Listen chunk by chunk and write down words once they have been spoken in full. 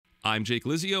I'm Jake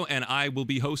Lizio, and I will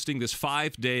be hosting this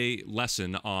 5-day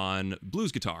lesson on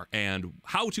blues guitar and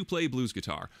how to play blues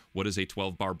guitar. What is a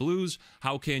 12-bar blues?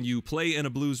 How can you play in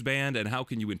a blues band? And how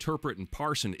can you interpret and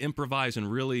parse and improvise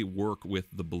and really work with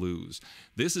the blues?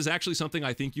 This is actually something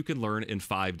I think you can learn in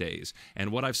 5 days.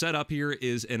 And what I've set up here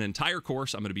is an entire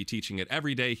course. I'm going to be teaching it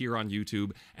every day here on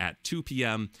YouTube at 2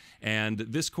 p.m. And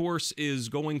this course is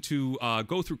going to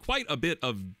go through quite a bit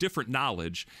of different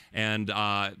knowledge. And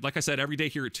like I said, every day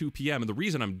here at 2 p.m. And the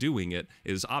reason I'm doing it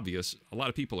is obvious. A lot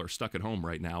of people are stuck at home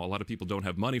right now. A lot of people don't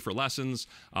have money for lessons.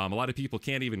 A lot of people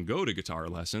can't even go to guitar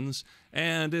lessons.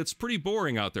 And it's pretty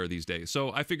boring out there these days.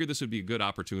 So I figured this would be a good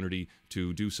opportunity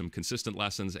to do some consistent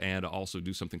lessons and also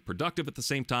do something productive at the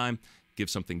same time, give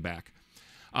something back.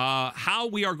 How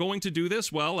we are going to do this?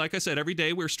 Well, like I said, every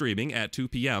day we're streaming at 2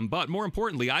 p.m., but more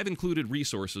importantly, I've included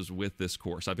resources with this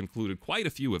course. I've included quite a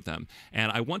few of them,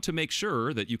 and I want to make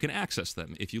sure that you can access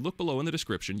them. If you look below in the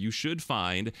description, you should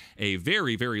find a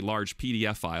very, very large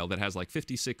PDF file that has like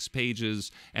 56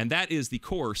 pages, and that is the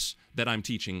course that I'm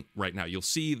teaching right now. You'll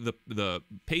see the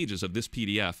pages of this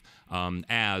PDF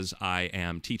as I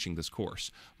am teaching this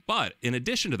course. But in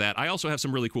addition to that, I also have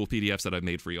some really cool PDFs that I've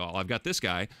made for you all. I've got this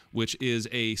guy, which is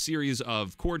a series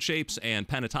of chord shapes and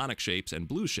pentatonic shapes and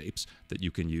blues shapes that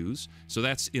you can use. So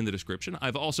that's in the description.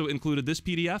 I've also included this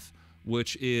PDF,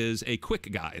 which is a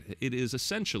quick guide. It is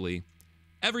essentially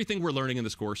everything we're learning in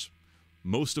this course,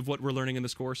 most of what we're learning in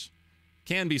this course,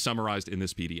 can be summarized in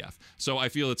this PDF. So I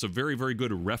feel it's a very, very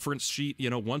good reference sheet. You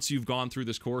know, once you've gone through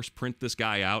this course, print this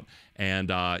guy out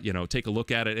and, you know, take a look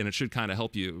at it, and it should kind of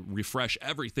help you refresh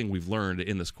everything we've learned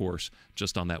in this course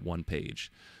just on that one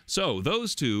page. So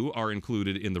those two are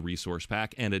included in the resource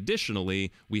pack, and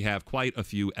additionally, we have quite a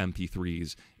few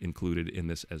MP3s included in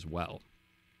this as well.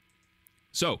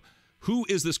 So, who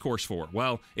is this course for?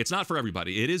 Well, it's not for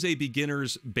everybody. It is a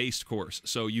beginners-based course,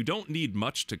 so you don't need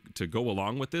much to go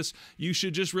along with this. You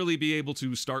should just really be able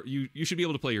to start, you should be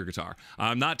able to play your guitar.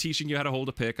 I'm not teaching you how to hold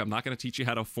a pick. I'm not going to teach you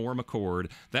how to form a chord.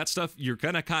 That stuff you're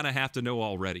going to kind of have to know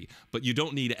already, but you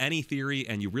don't need any theory,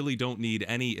 and you really don't need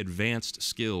any advanced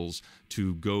skills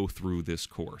to go through this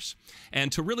course.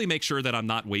 And to really make sure that I'm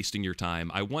not wasting your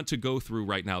time, I want to go through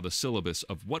right now the syllabus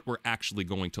of what we're actually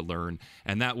going to learn,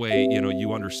 and that way, you know,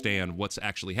 you understand what's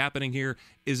actually happening here.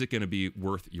 Is it going to be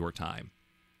worth your time?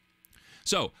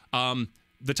 So,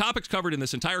 the topics covered in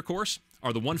this entire course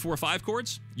are the 1-4-5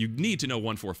 chords. You need to know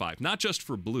 1-4-5, not just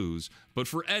for blues, but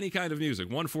for any kind of music.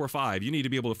 1-4-5, you need to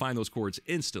be able to find those chords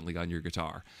instantly on your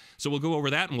guitar. So we'll go over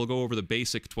that, and we'll go over the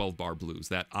basic 12-bar blues,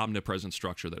 that omnipresent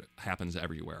structure that happens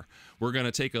everywhere. We're going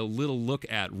to take a little look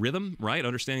at rhythm, right?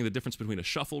 Understanding the difference between a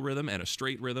shuffle rhythm and a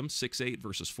straight rhythm, 6/8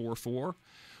 versus 4/4.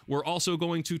 We're also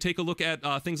going to take a look at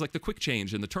things like the quick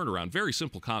change and the turnaround. Very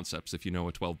simple concepts if you know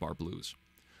a 12-bar blues.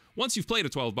 Once you've played a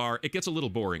 12-bar, it gets a little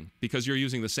boring because you're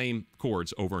using the same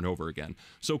chords over and over again.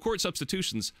 So chord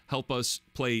substitutions help us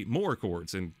play more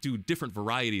chords and do different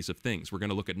varieties of things. We're going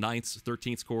to look at 9ths,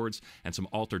 13th chords, and some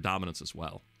altered dominants as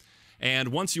well. And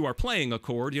once you are playing a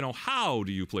chord, you know, how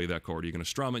do you play that chord? Are you going to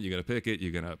strum it? You're going to pick it?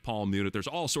 You're going to palm mute it? There's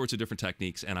all sorts of different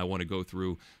techniques, and I want to go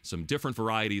through some different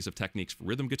varieties of techniques for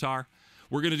rhythm guitar.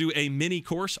 We're going to do a mini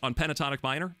course on pentatonic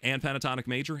minor and pentatonic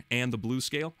major and the blues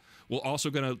scale. We're also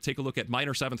going to take a look at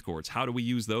minor 7th chords. How do we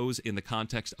use those in the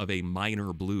context of a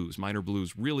minor blues? Minor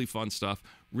blues, really fun stuff,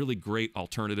 really great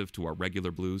alternative to our regular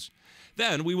blues.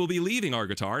 Then we will be leaving our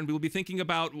guitar, and we will be thinking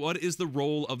about what is the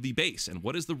role of the bass and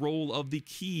what is the role of the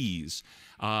keys.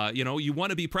 You know, you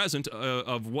want to be present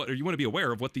of what, or you want to be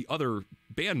aware of what the other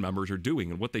band members are doing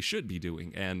and what they should be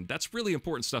doing. And that's really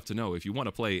important stuff to know if you want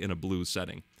to play in a blues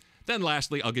setting. Then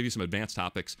lastly, I'll give you some advanced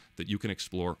topics that you can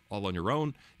explore all on your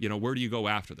own. You know, where do you go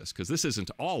after this? Because this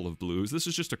isn't all of blues. This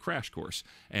is just a crash course.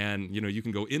 And, you know, you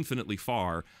can go infinitely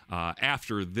far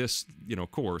after this, you know,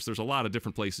 course. There's a lot of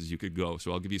different places you could go.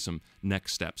 So I'll give you some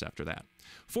next steps after that.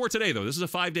 For today, though, this is a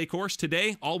 5-day course.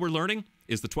 Today, all we're learning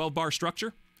is the 12-bar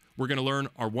structure. We're going to learn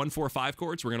our 1-4-5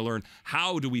 chords. We're going to learn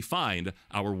how do we find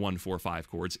our 1-4-5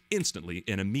 chords instantly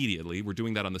and immediately. We're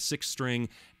doing that on the 6th string,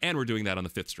 and we're doing that on the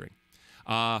 5th string.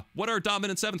 What are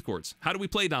dominant 7th chords? How do we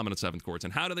play dominant 7th chords?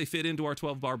 And how do they fit into our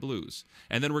 12-bar blues?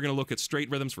 And then we're going to look at straight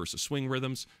rhythms versus swing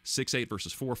rhythms, 6/8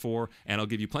 versus 4/4, and I'll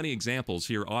give you plenty of examples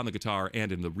here on the guitar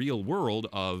and in the real world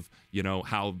of, you know,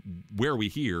 where we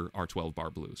hear our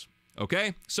 12-bar blues.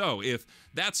 Okay, so if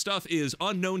that stuff is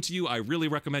unknown to you, I really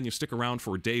recommend you stick around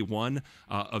for day 1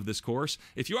 of this course.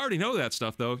 If you already know that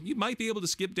stuff, though, you might be able to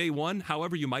skip day 1.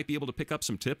 However, you might be able to pick up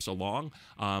some tips along.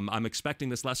 I'm expecting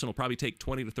this lesson will probably take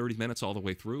 20 to 30 minutes all the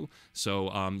way through,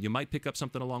 so you might pick up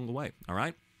something along the way, all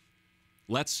right?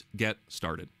 Let's get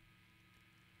started.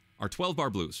 Our 12-bar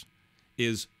blues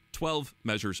is 12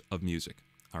 measures of music,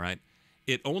 all right?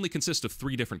 It only consists of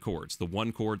 3 different chords, the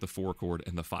 1 chord, the 4 chord,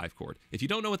 and the 5 chord. If you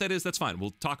don't know what that is, that's fine.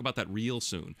 We'll talk about that real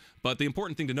soon. But the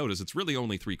important thing to note is it's really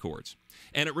only 3 chords.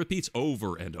 And it repeats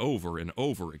over and over and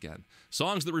over again.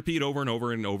 Songs that repeat over and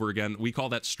over and over again, we call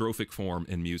that strophic form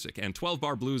in music. And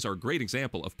 12-bar blues are a great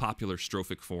example of popular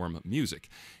strophic form music.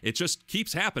 It just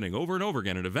keeps happening over and over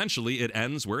again, and eventually it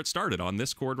ends where it started, on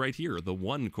this chord right here, the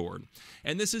 1 chord.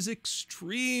 And this is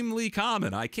extremely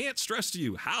common. I can't stress to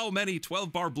you how many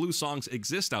 12-bar blues songs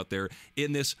exist out there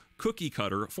in this cookie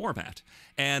cutter format.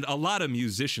 And a lot of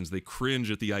musicians, they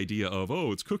cringe at the idea of,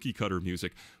 oh, it's cookie cutter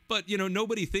music. But, you know,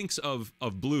 nobody thinks of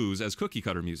blues as cookie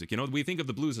cutter music. You know, we think of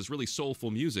the blues as really soulful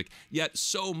music, yet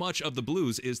so much of the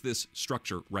blues is this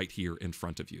structure right here in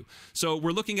front of you. So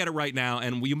we're looking at it right now,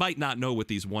 and you might not know what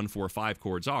these 1, 4, 5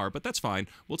 chords are, but that's fine.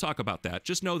 We'll talk about that.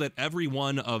 Just know that every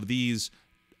one of these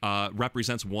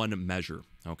represents 1 measure,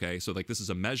 okay? So like this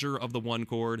is a measure of the 1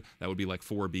 chord. That would be like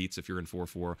 4 beats if you're in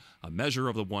 4/4. A measure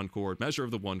of the 1 chord, measure of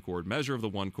the 1 chord, measure of the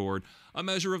 1 chord, a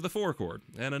measure of the 4 chord,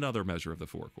 and another measure of the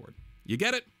 4 chord. You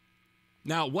get it?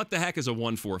 Now, what the heck is a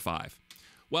 1, 4, 5?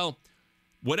 Well,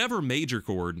 whatever major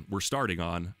chord we're starting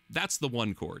on, that's the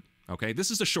 1 chord. Okay,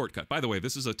 this is a shortcut. By the way,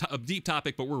 this is a deep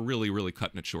topic, but we're really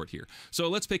cutting it short here. So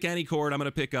let's pick any chord. I'm going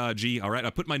to pick G. All right,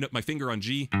 I put my finger on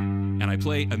G, and I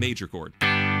play a major chord.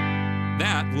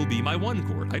 That will be my 1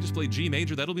 chord. I just played G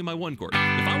major. That'll be my 1 chord.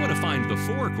 If I want to find the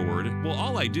 4 chord, well,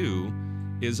 all I do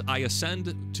is I ascend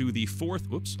to the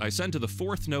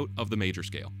 4th note of the major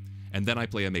scale, and then I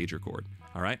play a major chord.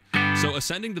 All right. So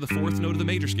ascending to the 4th note of the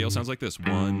major scale sounds like this: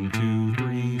 1, 2,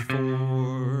 3,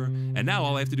 4. And now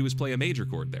all I have to do is play a major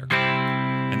chord there.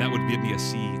 And that would give me a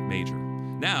C major.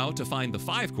 Now, to find the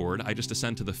 5 chord, I just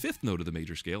ascend to the 5th note of the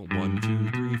major scale. 1,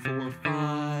 2, 3, 4,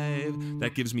 5.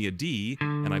 That gives me a D,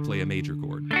 and I play a major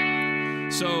chord.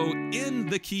 So in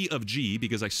the key of G,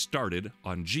 because I started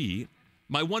on G,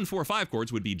 my 1, 4, 5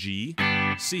 chords would be G,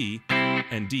 C,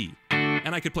 and D.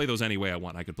 And I could play those any way I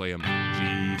want. I could play them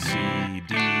G, C,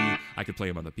 D. I could play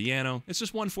them on the piano. It's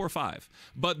just 1, 4, 5.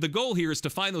 But the goal here is to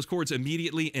find those chords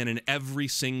immediately and in every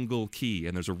single key.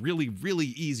 And there's a really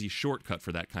easy shortcut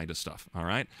for that kind of stuff, all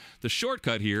right? The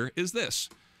shortcut here is this.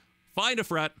 Find a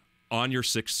fret on your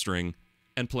 6th string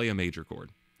and play a major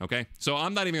chord. Okay, so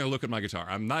I'm not even going to look at my guitar.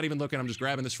 I'm not even looking. I'm just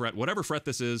grabbing this fret. Whatever fret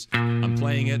this is, I'm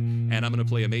playing it, and I'm going to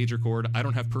play a major chord. I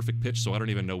don't have perfect pitch, so I don't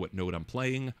even know what note I'm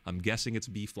playing. I'm guessing it's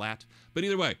B flat. But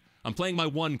either way, I'm playing my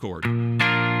 1 chord.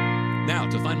 Now,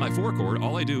 to find my 4 chord,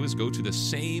 all I do is go to the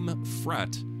same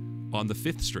fret on the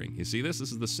 5th string. You see this?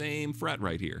 This is the same fret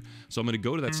right here. So I'm going to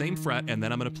go to that same fret, and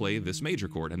then I'm going to play this major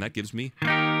chord, and that gives me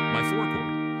my 4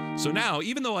 chord. So now,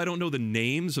 even though I don't know the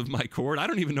names of my chord, I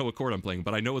don't even know what chord I'm playing,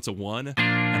 but I know it's a 1,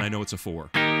 and I know it's a 4,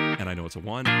 and I know it's a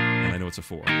 1, and I know it's a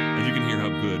 4. And you can hear how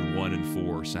good 1 and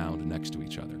 4 sound next to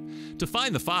each other. To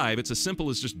find the 5, it's as simple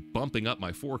as just bumping up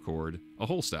my 4 chord a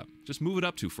whole step. Just move it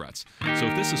up 2 frets. So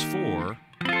if this is 4,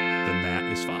 then that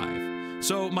is 5.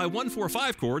 So my 1, 4,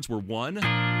 5 chords were 1,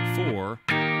 4,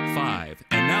 5.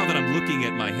 And now that I'm looking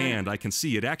at my hand, I can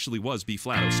see it actually was B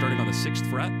flat. I was starting on the 6th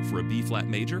fret for a B flat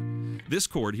major. This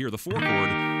chord here, the 4 chord,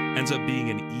 ends up being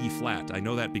an E flat. I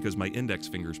know that because my index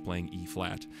finger is playing E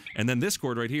flat. And then this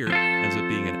chord right here ends up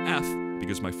being an F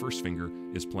because my first finger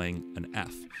is playing an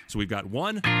F. So we've got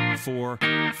 1, 4,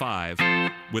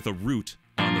 5 with a root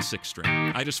on the 6th string.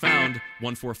 I just found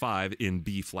 1, 4, 5 in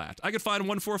B flat. I could find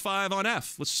 1, 4, 5 on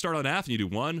F. Let's start on F, and you do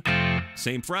 1,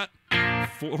 same fret,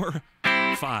 4,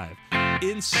 5.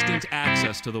 Instant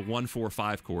access to the 1, 4,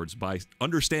 5 chords by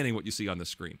understanding what you see on the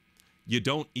screen. You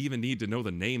don't even need to know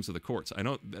the names of the chords. I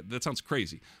know that sounds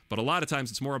crazy, but a lot of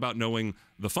times it's more about knowing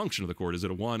the function of the chord. Is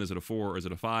it a 1, is it a 4, or is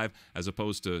it a 5, as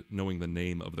opposed to knowing the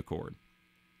name of the chord.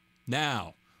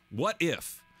 Now, what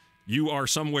if you are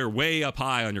somewhere way up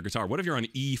high on your guitar? What if you're on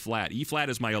E flat? E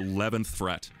flat is my 11th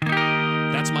fret.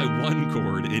 That's my 1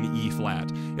 chord in E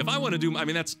flat. If I want to do, I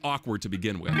mean, that's awkward to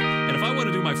begin with. And if I want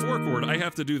to do my 4 chord, I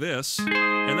have to do this,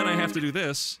 and then I have to do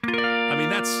this.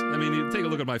 I mean, you take a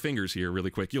look at my fingers here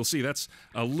really quick. You'll see that's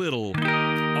a little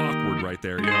awkward right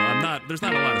there. You know, there's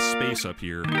not a lot of space up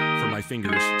here for my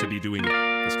fingers to be doing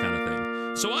this kind of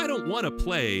thing. So I don't want to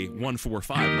play 1, 4,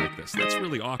 5 like this. That's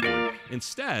really awkward.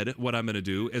 Instead, what I'm going to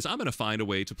do is I'm going to find a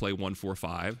way to play 1, 4,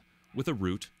 5 with a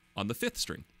root on the 5th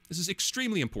string. This is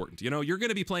extremely important. You know, you're going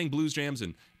to be playing blues jams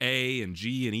in A and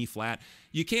G and E flat.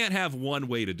 You can't have one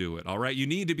way to do it, all right? You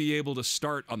need to be able to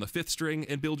start on the 5th string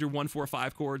and build your 1, 4,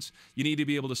 5 chords. You need to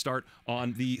be able to start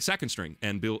on the 2nd string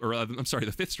and build, or I'm sorry,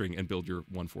 the 5th string and build your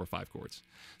 1, 4, 5 chords.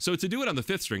 So to do it on the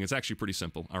 5th string, it's actually pretty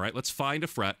simple, all right? Let's find a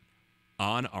fret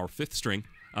on our 5th string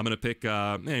I'm going to pick,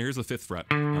 here's the 5th fret,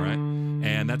 all right?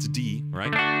 And that's D,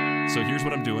 right? So here's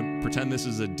what I'm doing. Pretend this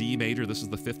is a D major. This is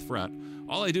the 5th fret.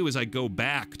 All I do is I go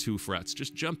back 2 frets.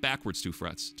 Just jump backwards 2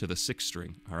 frets to the 6th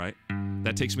string, all right?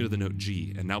 That takes me to the note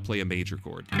G, and now play a major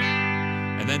chord.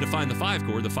 And then to find the 5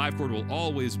 chord, the 5 chord will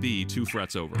always be 2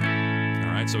 frets over. All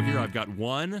right, so here I've got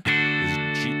 1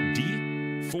 is G,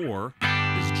 D, 4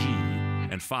 is G,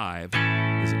 and 5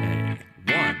 is A.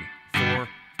 1, 4,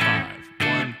 5.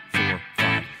 1, 4,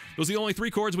 5. Those are the only 3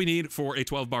 chords we need for a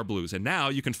 12-bar blues. And now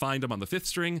you can find them on the 5th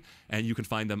string, and you can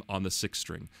find them on the 6th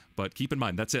string. But keep in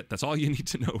mind, that's it. That's all you need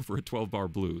to know for a 12-bar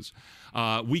blues.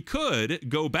 We could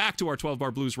go back to our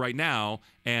 12-bar blues right now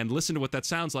and listen to what that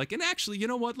sounds like. And actually, you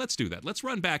know what? Let's do that. Let's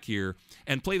run back here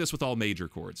and play this with all major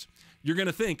chords. You're going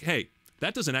to think, hey,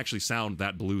 that doesn't actually sound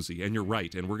that bluesy, and you're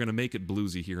right, and we're going to make it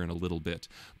bluesy here in a little bit.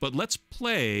 But let's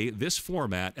play this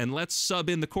format, and let's sub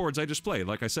in the chords I just played.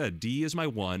 Like I said, D is my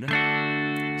 1,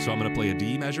 so I'm going to play a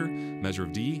D measure, measure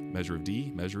of D, measure of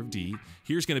D, measure of D.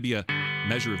 Here's going to be a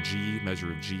measure of G,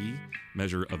 measure of G,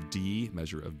 measure of D,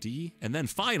 measure of D, and then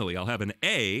finally I'll have an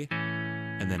A,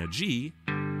 and then a G,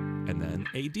 and then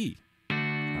a D. All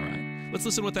right, let's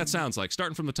listen to what that sounds like.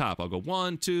 Starting from the top, I'll go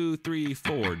 1, 2, 3,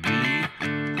 4, D.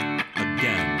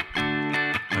 Again,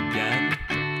 again,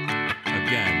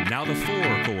 again. Now the 4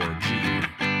 chord, G.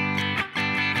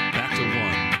 Back to 1.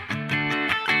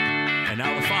 And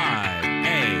now the 5,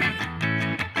 A.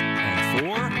 And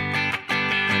 4.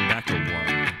 And back to 1.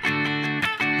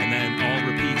 And then all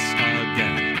repeats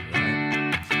again.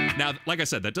 Right? Now, like I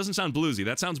said, that doesn't sound bluesy.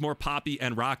 That sounds more poppy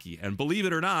and rocky. And believe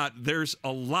it or not, there's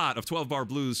a lot of 12-bar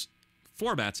blues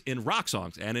formats in rock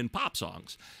songs and in pop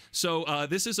songs. So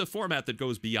this is a format that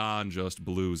goes beyond just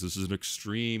blues. This is an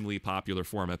extremely popular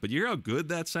format, but you hear how good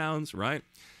that sounds, right?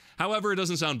 However, it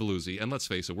doesn't sound bluesy, and let's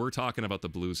face it, we're talking about the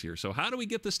blues here. So how do we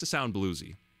get this to sound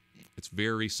bluesy? It's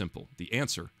very simple. The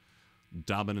answer,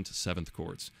 dominant 7th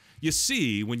chords. You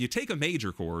see, when you take a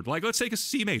major chord, like let's take a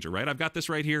C major, right? I've got this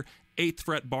right here, 8th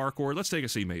fret bar chord. Let's take a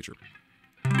C major.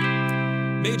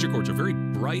 Major chords are very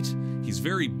bright. He's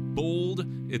very bold.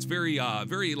 It's very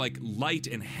like light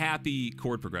and happy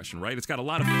chord progression, right? It's got a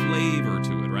lot of flavor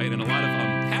to it, right? And a lot of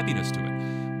happiness to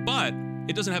it. But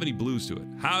it doesn't have any blues to it.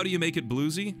 How do you make it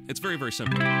bluesy? It's very, very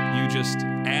simple. You just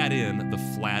add in the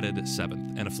flatted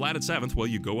 7th. And a flatted 7th, well,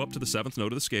 you go up to the 7th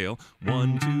note of the scale.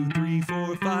 1, 2, 3,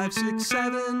 4, 5, 6,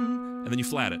 7. And then you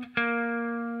flat it.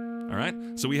 All right?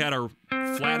 So we had our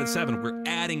flatted 7. We're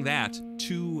adding that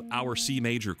to our C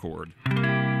major chord.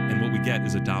 And what we get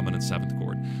is a dominant 7th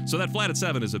chord. So that flatted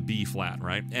 7 is a B flat,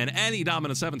 right? And any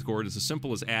dominant 7th chord is as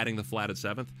simple as adding the flatted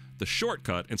 7th. The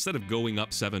shortcut, instead of going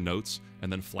up 7 notes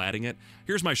and then flatting it,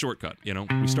 here's my shortcut. You know,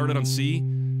 we started on C,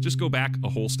 just go back a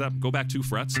whole step, go back 2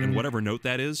 frets, and whatever note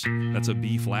that is, that's a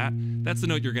B flat. That's the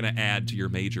note you're going to add to your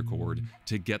major chord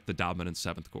to get the dominant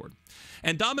 7th chord.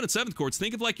 And dominant 7th chords,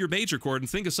 think of like your major chord and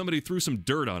think of somebody who threw some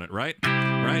dirt on it, right?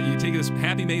 Right? You take this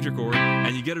happy major chord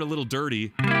and you get it a little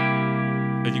dirty,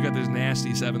 and you got this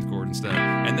nasty 7th chord instead.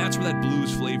 And that's where that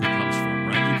blues flavor comes from,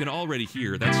 right? You can already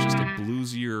hear that's just a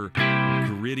bluesier,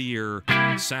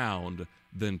 grittier sound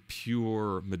than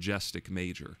pure majestic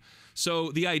major.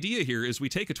 So the idea here is we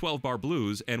take a 12-bar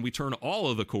blues and we turn all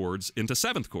of the chords into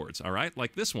 7th chords, all right?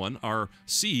 Like this one, our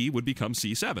C would become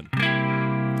C7.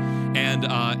 And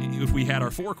if we had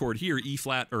our 4 chord here, E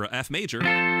flat or F major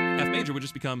would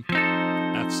just become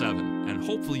F7. And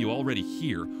hopefully you already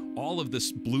hear all of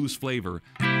this blues flavor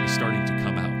is starting to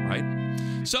come out, right?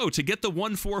 So to get the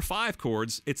 1, 4, 5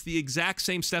 chords, it's the exact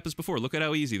same step as before. Look at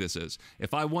how easy this is.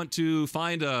 If I want to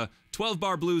find a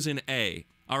 12-bar blues in A,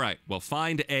 all right, well,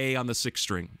 find A on the 6th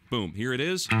string. Boom, here it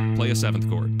is. Play a 7th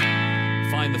chord.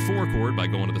 Find the 4 chord by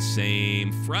going to the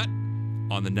same fret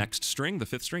on the next string, the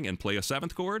 5th string, and play a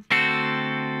 7th chord.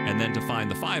 And then to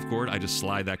find the 5 chord, I just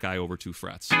slide that guy over 2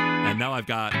 frets. And now I've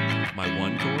got my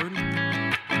 1 chord.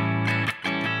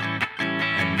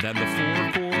 And then the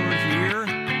 4 chord here.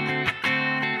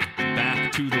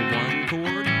 Back to the 1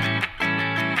 chord.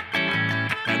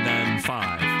 And then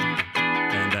 5.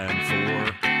 And then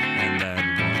 4. And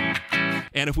then 1.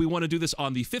 And if we want to do this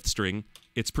on the 5th string,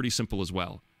 it's pretty simple as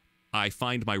well. I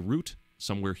find my root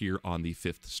somewhere here on the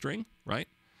 5th string, right?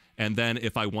 And then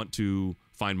if I want to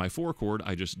find my 4 chord,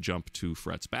 I just jump 2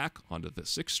 frets back onto the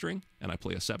 6th string, and I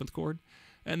play a 7th chord.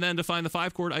 And then to find the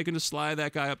 5 chord, I can just slide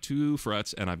that guy up 2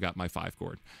 frets, and I've got my 5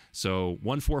 chord. So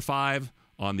 1, 4, 5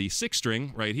 on the 6th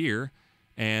string right here,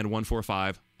 and 1, 4,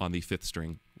 5 on the 5th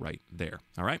string right there.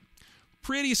 All right?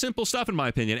 Pretty simple stuff, in my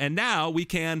opinion. And now we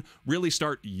can really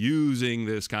start using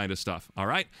this kind of stuff. All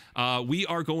right? We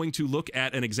are going to look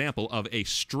at an example of a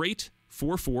straight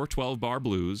 4/4 12-bar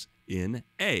blues in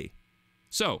A.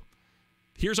 So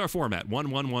here's our format: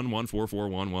 1 1 1 1 4 4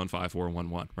 1 1 5 4 1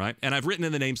 1. Right, and I've written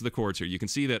in the names of the chords here. You can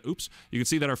see that. Oops. You can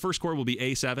see that our first chord will be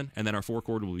A7, and then our 4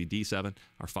 chord will be D7.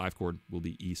 Our 5 chord will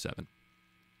be E7.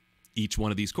 Each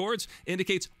one of these chords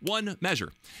indicates one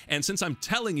measure. And since I'm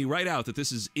telling you right out that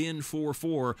this is in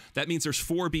 4/4, that means there's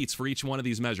 4 beats for each one of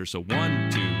these measures. So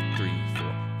 1 2 3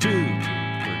 4, 2 2 3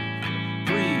 4,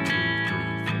 3 2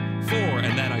 3 4,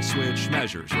 and then I switch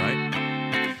measures,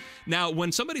 right? Now,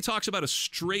 when somebody talks about a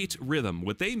straight rhythm,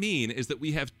 what they mean is that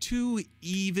we have 2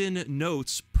 even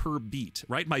notes per beat,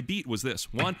 right? My beat was this: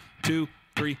 1 2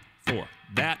 3 4.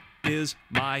 That is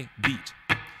my beat.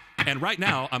 And right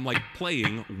now, I'm like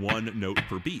playing 1 note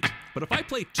per beat. But if I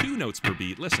play 2 notes per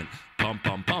beat, listen, bum,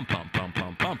 bum, bum, bum, bum,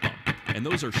 bum, bum, bum. And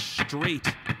those are straight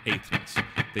eighth notes.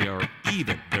 They are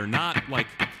even. They're not like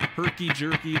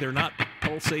herky-jerky. They're not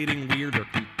pulsating weird. They're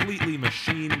completely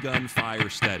machine gun fire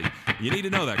steady. You need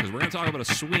to know that because we're going to talk about a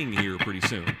swing here pretty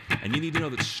soon. And you need to know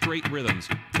that straight rhythms,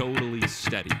 totally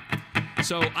steady.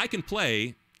 So I can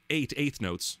play 8 eighth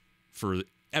notes for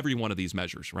every one of these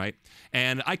measures, right?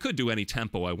 And I could do any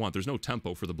tempo I want. There's no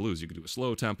tempo for the blues. You could do a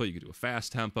slow tempo, you could do a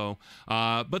fast tempo.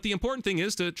 But the important thing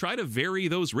is to try to vary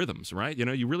those rhythms, right? You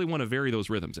know, you really want to vary those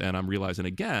rhythms. And I'm realizing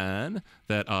again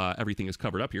that everything is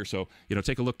covered up here. So, you know,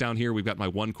 take a look down here. We've got my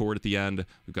 1 chord at the end.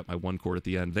 We've got my 1 chord at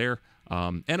the end there.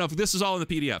 And this is all in the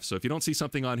PDF. So if you don't see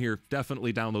something on here,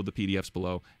 definitely download the PDFs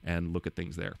below and look at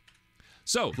things there.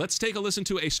 So let's take a listen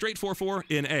to a straight 4/4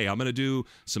 in A. I'm going to do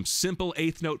some simple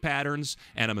eighth note patterns,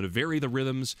 and I'm going to vary the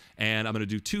rhythms, and I'm going to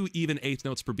do 2 even eighth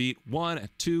notes per beat. 1 and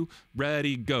 2,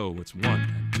 ready, go. It's 1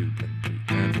 and 2 and 3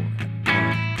 and 4 and 1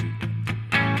 and 2 and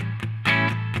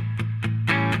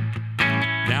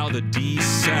 3. Now the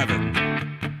D7,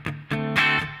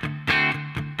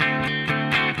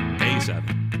 A7,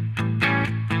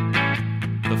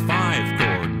 the 5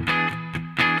 chord,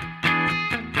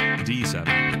 D7.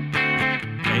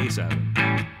 A7.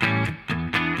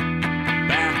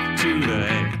 Back to the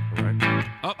A. Right.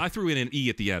 Oh, I threw in an E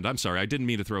at the end. I'm sorry. I didn't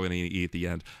mean to throw in an E at the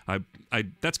end.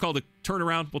 That's called a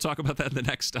turnaround. We'll talk about that in the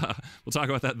next. We'll talk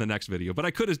about that in the next video. But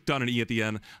I could have done an E at the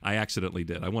end. I accidentally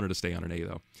did. I wanted to stay on an A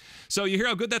though. So you hear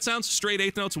how good that sounds? Straight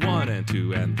eighth notes. 1 and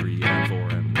 2 and 3 and 4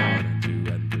 and 1 and 2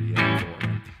 and 3 and 4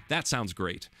 and. That sounds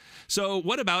great. So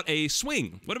what about a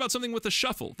swing? What about something with a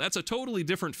shuffle? That's a totally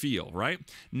different feel, right?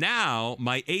 Now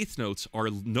my eighth notes are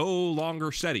no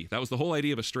longer steady. That was the whole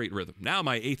idea of a straight rhythm. Now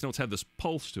my eighth notes have this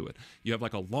pulse to it. You have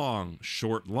like a long,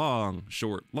 short, long,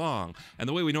 short, long. And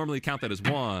the way we normally count that is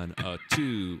 1, a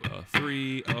 2, a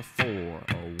 3, a 4,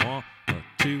 a 1, a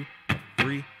 2, a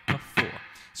 3, a 4.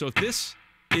 So if this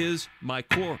is my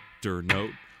quarter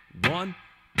note, 1,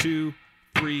 2,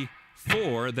 3,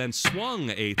 4, then swung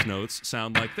eighth notes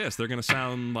sound like this. They're going to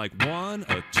sound like 1,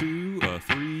 a 2, a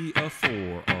 3, a 4,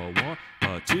 a 1,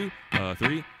 a 2, a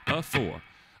 3, a 4.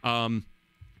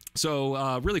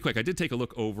 So really quick, I did take a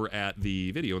look over at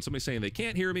the video, and somebody's saying they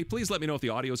can't hear me. Please let me know if the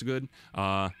audio is good.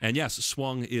 And yes,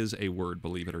 swung is a word,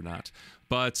 believe it or not.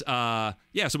 But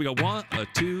yeah, so we go 1, a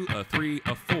 2, a 3,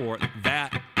 a 4.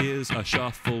 That is a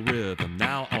shuffle rhythm.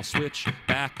 Now I'll switch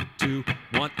back to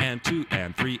 1 and 2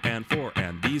 and 3 and 4.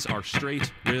 And these are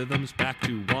straight rhythms. Back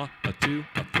to 1, a 2,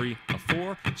 a 3, a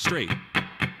 4. Straight.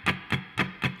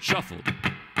 Shuffled.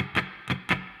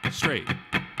 Straight.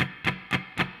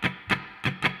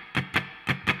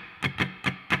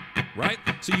 Right?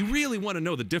 So you really want to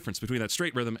know the difference between that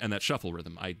straight rhythm and that shuffle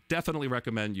rhythm. I definitely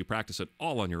recommend you practice it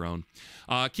all on your own.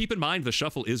 Keep in mind the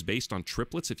shuffle is based on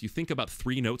triplets. If you think about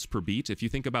 3 notes per beat, if you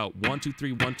think about 1 2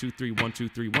 3 1 2 3 1 2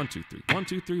 3 1 2 3 1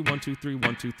 2 3 1 2 3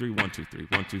 1 2 3 1 2 3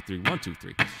 1 2 3 1 2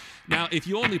 3. Now, if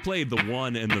you only played the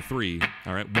 1 and the 3,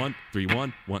 all right, 1 3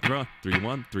 1 1 3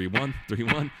 1 3 1 3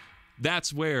 1.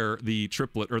 That's where the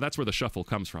triplet, or that's where the shuffle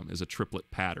comes from, is a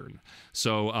triplet pattern.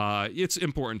 So it's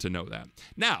important to know that.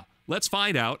 Now, let's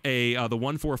find out the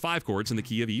 1 4 5 chords in the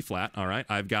key of E flat. All right,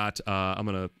 I've got, I'm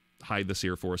going to hide this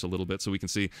here for us a little bit so we can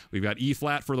see. We've got E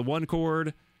flat for the 1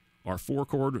 chord. Our 4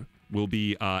 chord will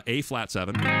be A flat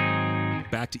 7.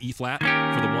 Back to E flat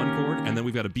for the 1 chord. And then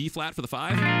we've got a B flat for the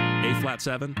 5. A flat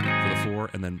 7 for the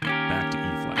 4. And then back to E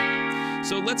flat.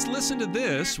 So let's listen to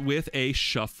this with a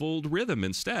shuffled rhythm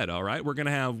instead, all right? We're going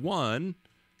to have 1,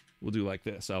 we'll do like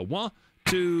this. 1,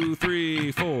 2,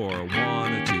 3, 4. 1,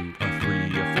 a 2, a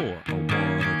 3, a 4. A 1,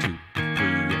 a 2, a 3,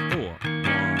 a 4.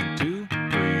 1, 2,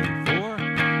 3, 4.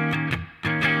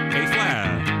 A flat.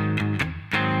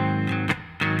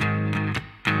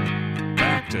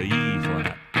 Back to E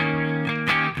flat.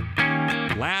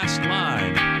 Last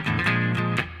line.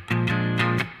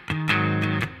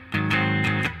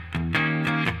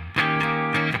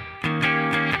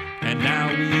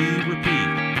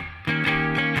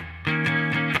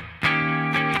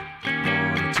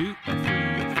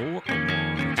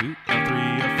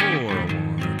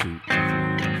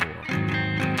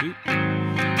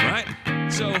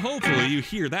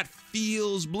 hear, that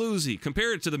feels bluesy.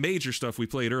 Compare it to the major stuff we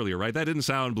played earlier, right? That didn't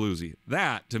sound bluesy.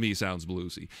 That, to me, sounds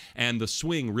bluesy. And the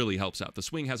swing really helps out. The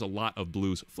swing has a lot of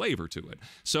blues flavor to it.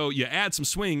 So you add some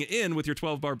swing in with your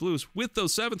 12-bar blues. With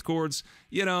those 7th chords,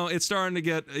 you know, it's starting to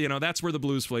get, you know, that's where the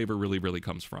blues flavor really, really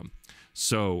comes from.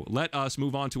 So let us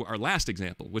move on to our last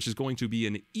example, which is going to be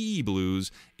an E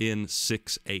blues in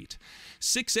 6/8.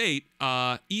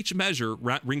 6/8, each measure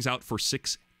rings out for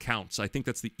 6 counts. I think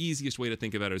that's the easiest way to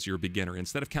think about it as you're a beginner.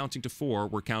 Instead of counting to 4,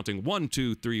 we're counting 1,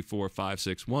 2, 3, 4, 5,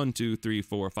 6, 1, 2, 3,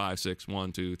 4, 5, 6,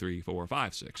 1, 2, 3, 4,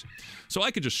 5, 6. So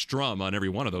I could just strum on every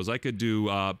one of those. I could do,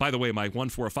 by the way, my 1,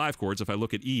 4, 5 chords, if I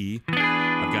look at E,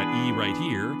 I've got E right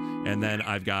here, and then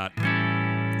I've got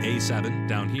A7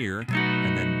 down here,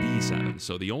 and then B7.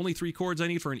 So the only 3 chords I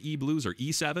need for an E blues are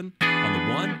E7 on the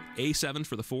 1, A7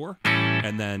 for the 4,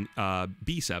 and then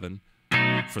B7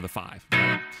 for the 5.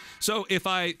 Right? So if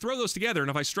I throw those together and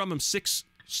if I strum them six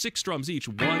strums each,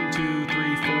 1, 2,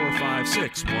 3, 4, 5,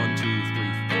 6, 1, 2,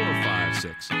 3, 4, 5,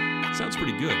 6. Sounds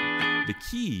pretty good. The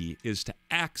key is to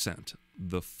accent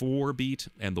the 4 beat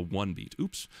and the 1 beat.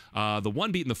 Oops. The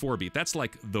 1 beat and the 4 beat, that's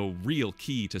like the real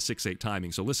key to 6/8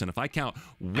 timing. So listen, if I count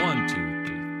 1, 2,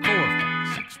 3, 4,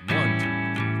 5, 6, 1,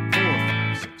 2, 3, 4,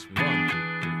 5, 6, 1, 2,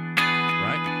 3,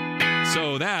 right?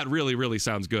 So that really, really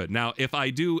sounds good. Now, if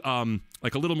I do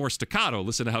like a little more staccato,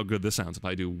 listen to how good this sounds. If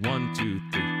I do 1, 2,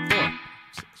 3, 4, 5,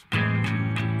 6, 1,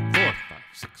 2, 3, 4, 5,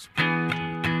 6, 1,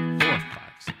 2, 3, 4,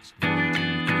 5, 6, 1,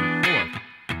 2, 3,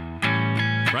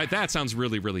 4. Right? That sounds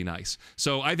really, really nice.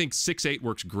 So I think 6/8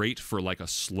 works great for like a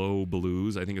slow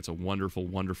blues. I think it's a wonderful,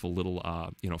 wonderful little,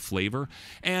 flavor.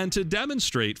 And to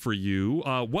demonstrate for you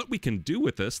what we can do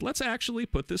with this, let's actually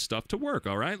put this stuff to work.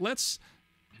 All right? Let's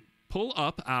pull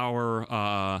up our,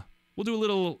 we'll do a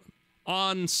little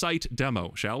on-site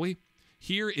demo, shall we?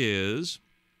 Here is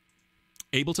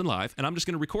Ableton Live, and I'm just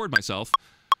going to record myself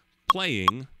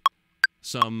playing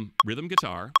some rhythm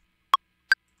guitar.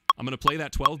 I'm going to play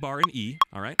that 12-bar in E,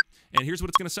 all right? And here's what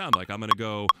it's going to sound like. I'm going to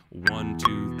go 1,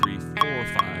 2, 3, 4,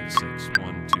 5, 6,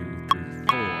 1, 2, 3,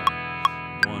 4.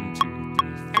 1, 2,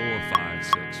 3, 4, 5,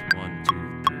 6, 1, 2,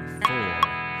 3, 4.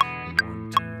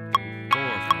 1, 2, 3,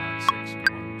 4, 5, 6,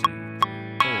 1, 2, 3,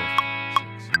 4,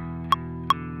 5, 6.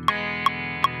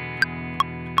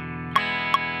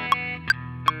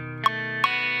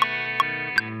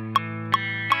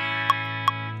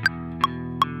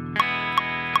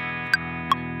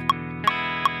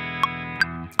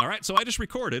 All right, so I just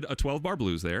recorded a 12-bar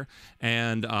blues there,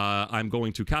 and I'm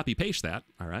going to copy-paste that.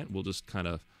 All right, we'll just kind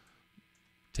of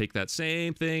take that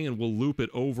same thing, and we'll loop it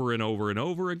over and over and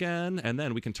over again, and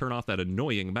then we can turn off that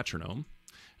annoying metronome.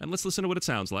 And let's listen to what it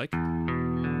sounds like.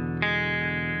 And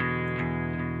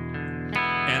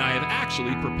I have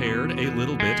actually prepared a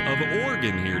little bit of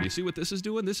organ here. Do you see what this is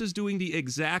doing? This is doing the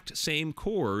exact same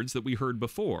chords that we heard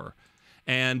before.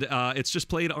 And it's just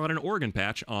played on an organ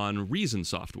patch on Reason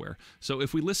software. So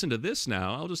if we listen to this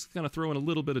now, I'll just kind of throw in a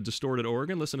little bit of distorted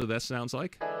organ. Listen to this sounds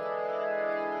like.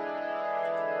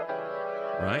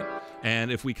 Right?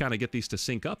 And if we kind of get these to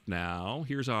sync up now,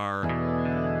 here's our...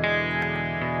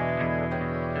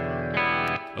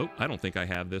 Oh, I don't think I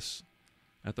have this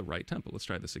at the right tempo. Let's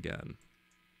try this again.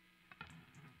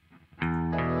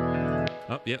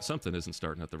 Oh, yeah, something isn't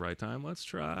starting at the right time. Let's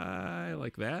try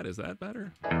like that. Is that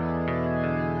better?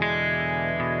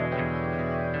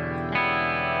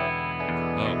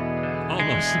 Oh,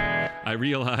 almost. I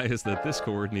realized that this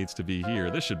chord needs to be here.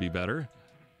 This should be better.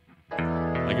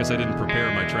 I guess I didn't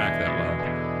prepare my track that well.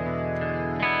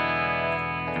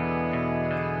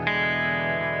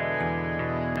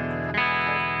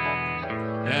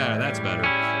 Yeah, that's better.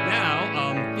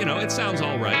 Now, it sounds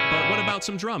all right, but what about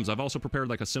some drums? I've also prepared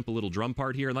like a simple little drum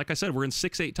part here. And like I said, we're in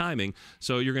 6/8 timing,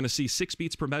 so you're going to see 6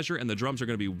 beats per measure, and the drums are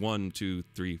going to be 1, 2,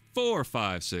 3, 4,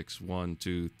 5, 6, 1,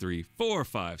 2, 3, 4,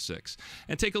 5, 6.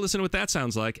 And take a listen to what that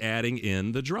sounds like adding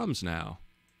in the drums now.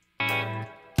 Not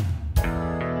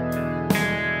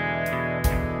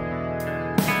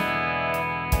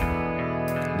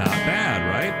bad,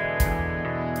 right?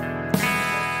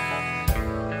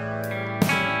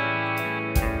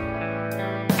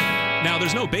 Now,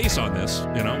 there's no bass on this,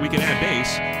 we can add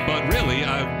bass, but really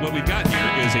what we've got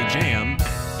here is a jam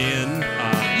in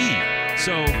E.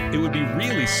 So it would be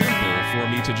really simple for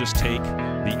me to just take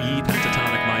the E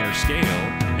pentatonic minor scale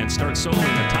and start soloing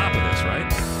on top of this,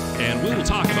 right? And we will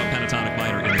talk about pentatonic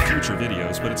minor in future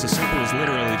videos, but it's as simple as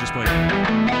literally just playing...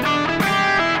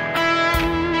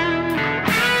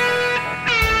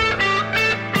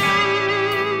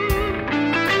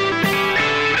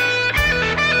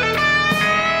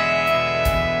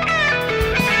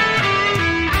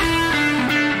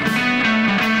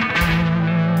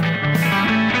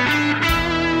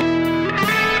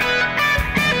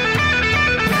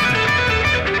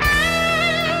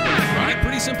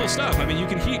 simple stuff. I mean, you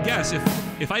can guess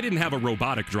if I didn't have a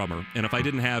robotic drummer and if I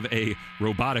didn't have a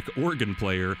robotic organ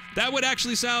player, that would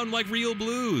actually sound like real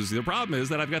blues. The problem is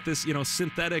that I've got this,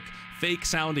 synthetic, fake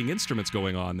sounding instruments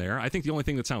going on there. I think the only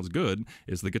thing that sounds good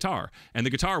is the guitar. And the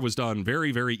guitar was done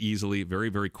very, very easily, very,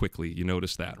 very quickly. You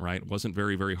noticed that, right? It wasn't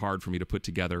very, very hard for me to put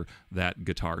together that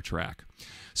guitar track.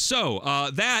 So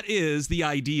that is the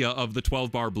idea of the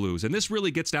 12-bar blues. And this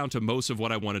really gets down to most of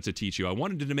what I wanted to teach you. I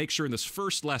wanted to make sure in this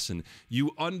first lesson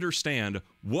you understand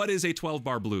what is a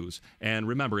 12-bar blues. And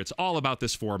remember, it's all about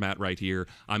this format right here.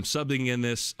 I'm subbing in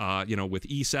this, with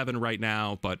E7 right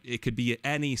now, but it could be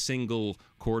any single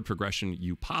chord progression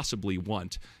you possibly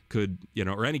want,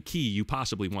 or any key you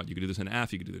possibly want. You could do this in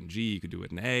F, you could do it in G, you could do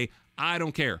it in A. I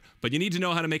don't care. But you need to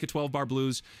know how to make a 12-bar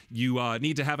blues. You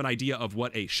need to have an idea of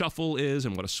what a shuffle is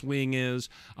and what a swing is.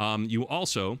 You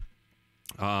also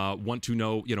want to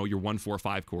know, your 1, 4,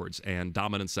 5 chords and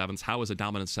dominant sevenths. How is a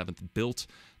dominant seventh built?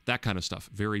 That kind of stuff.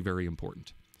 Very, very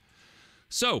important.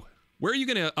 So, where are you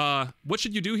going to, what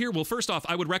should you do here? Well, first off,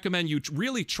 I would recommend you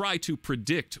really try to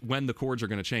predict when the chords are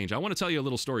going to change. I want to tell you a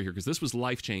little story here because this was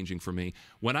life-changing for me.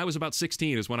 When I was about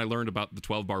 16 is when I learned about the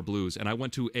 12-bar blues, and I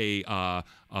went to a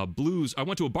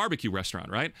barbecue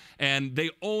restaurant, right? And they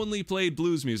only played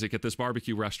blues music at this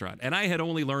barbecue restaurant. And I had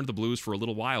only learned the blues for a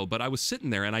little while, but I was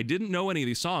sitting there and I didn't know any of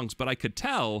these songs, but I could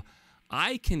tell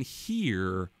I can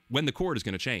hear when the chord is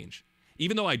going to change.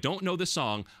 Even though I don't know this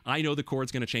song, I know the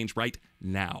chord's going to change right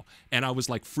now. And I was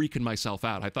like freaking myself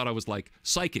out. I thought I was like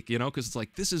psychic, because it's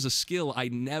like, this is a skill I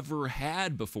never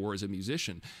had before as a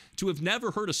musician. To have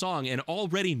never heard a song and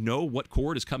already know what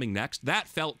chord is coming next, that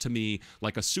felt to me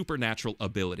like a supernatural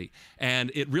ability.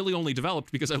 And it really only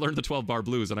developed because I learned the 12-bar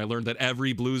blues, and I learned that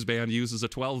every blues band uses a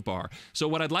 12-bar. So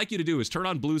what I'd like you to do is turn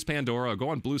on Blues Pandora, go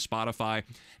on Blues Spotify,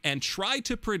 and try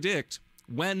to predict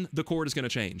when the chord is going to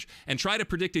change, and try to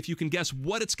predict if you can guess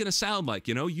what it's going to sound like.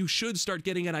 You should start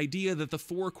getting an idea that the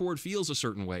 4 chord feels a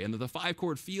certain way and that the 5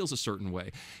 chord feels a certain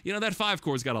way. That 5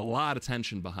 chord's got a lot of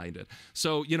tension behind it.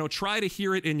 So, try to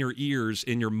hear it in your ears,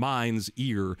 in your mind's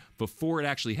ear, before it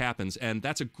actually happens. And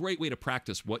that's a great way to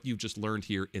practice what you've just learned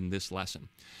here in this lesson.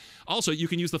 Also, you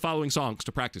can use the following songs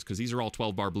to practice because these are all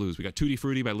 12-bar blues. We got Tutti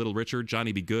Frutti by Little Richard,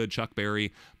 Johnny B. Good, Chuck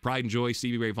Berry, Pride and Joy,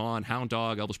 Stevie Ray Vaughan, Hound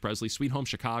Dog, Elvis Presley, Sweet Home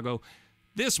Chicago.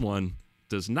 This one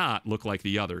does not look like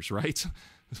the others, right?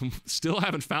 Still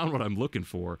haven't found what I'm looking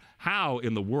for. How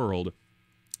in the world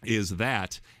is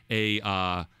that a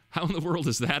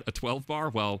 12-bar?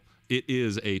 Well, it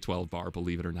is a 12-bar,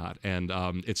 believe it or not. And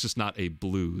it's just not a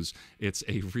blues. It's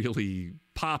a really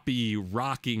poppy,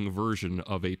 rocking version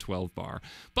of a 12-bar.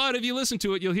 But if you listen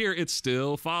to it, you'll hear it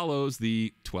still follows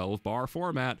the 12-bar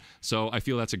format. So I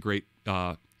feel that's a great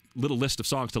little list of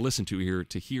songs to listen to here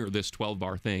to hear this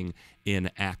 12-bar thing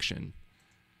in action.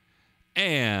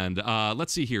 And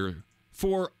let's see here.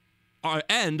 For our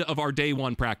end of our day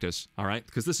 1 practice, all right,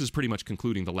 because this is pretty much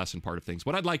concluding the lesson part of things,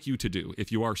 what I'd like you to do,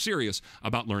 if you are serious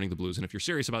about learning the blues, and if you're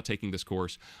serious about taking this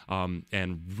course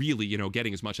and really,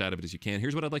 getting as much out of it as you can,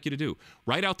 here's what I'd like you to do.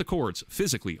 Write out the chords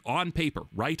physically on paper.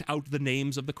 Write out the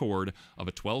names of the chord of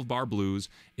a 12-bar blues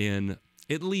in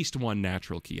at least one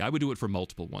natural key. I would do it for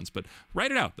multiple ones, but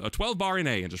write it out, a 12-bar in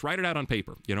A, and just write it out on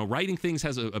paper. Writing things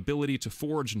has an ability to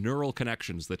forge neural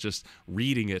connections that just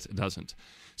reading it doesn't.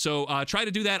 So try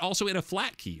to do that also in a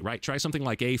flat key, right? Try something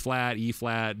like A flat, E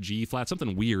flat, G flat,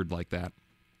 something weird like that.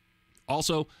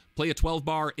 Also, play a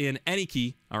 12-bar in any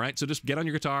key, all right? So just get on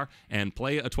your guitar and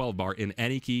play a 12-bar in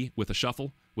any key with a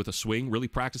shuffle, with a swing, really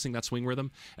practicing that swing rhythm,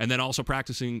 and then also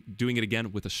practicing doing it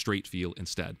again with a straight feel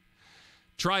instead.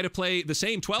 Try to play the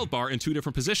same 12-bar in 2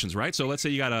 different positions, right? So let's say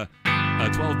you got a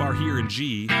 12-bar here in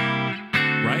G,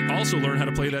 right? Also learn how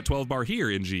to play that 12-bar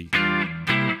here in G,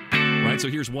 right? So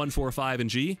here's 1, 4, 5 in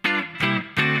G.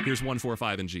 Here's 1, 4,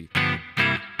 5 in G,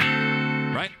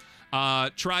 right?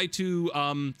 Try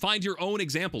to find your own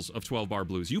examples of 12-bar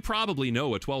blues. You probably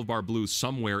know a 12-bar blues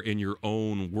somewhere in your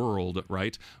own world,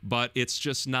 right? But it's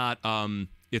just not...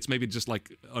 it's maybe just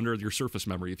like under your surface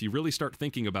memory. If you really start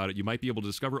thinking about it, you might be able to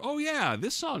discover, oh yeah,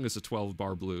 this song is a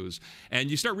 12-bar blues.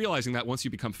 And you start realizing that once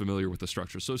you become familiar with the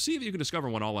structure. So see if you can discover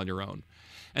one all on your own.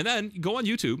 And then go on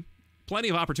YouTube. Plenty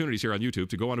of opportunities here on YouTube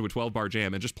to go onto a 12-bar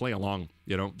jam and just play along.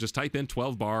 Just type in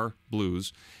 12-bar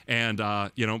blues and,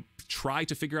 try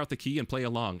to figure out the key and play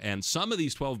along. And some of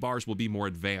these 12 bars will be more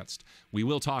advanced. We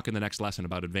will talk in the next lesson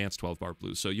about advanced 12-bar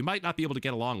blues. So you might not be able to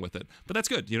get along with it, but that's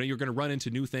good. You're going to run into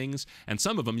new things, and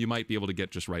some of them you might be able to get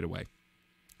just right away.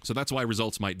 So that's why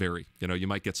results might vary. You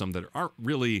might get some that aren't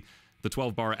really the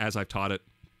 12-bar as I've taught it.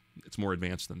 It's more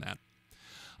advanced than that.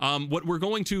 What we're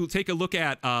going to take a look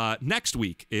at next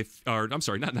week,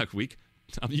 not next week,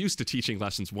 I'm used to teaching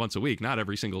lessons once a week, not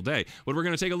every single day. What we're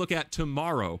going to take a look at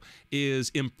tomorrow is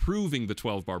improving the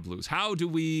 12-bar blues. How do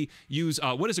we use,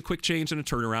 what is a quick change and a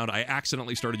turnaround? I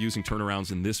accidentally started using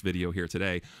turnarounds in this video here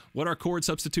today. What are chord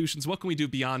substitutions? What can we do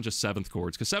beyond just 7th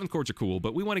chords? Because 7th chords are cool,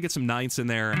 but we want to get some 9ths in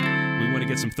there. We want to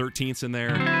get some 13ths in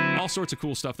there. All sorts of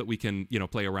cool stuff that we can,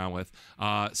 play around with.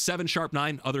 7 sharp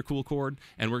 9, other cool chord.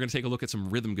 And we're going to take a look at some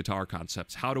rhythm guitar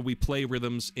concepts. How do we play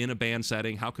rhythms in a band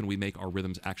setting? How can we make our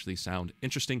rhythms actually sound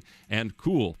interesting and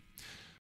cool?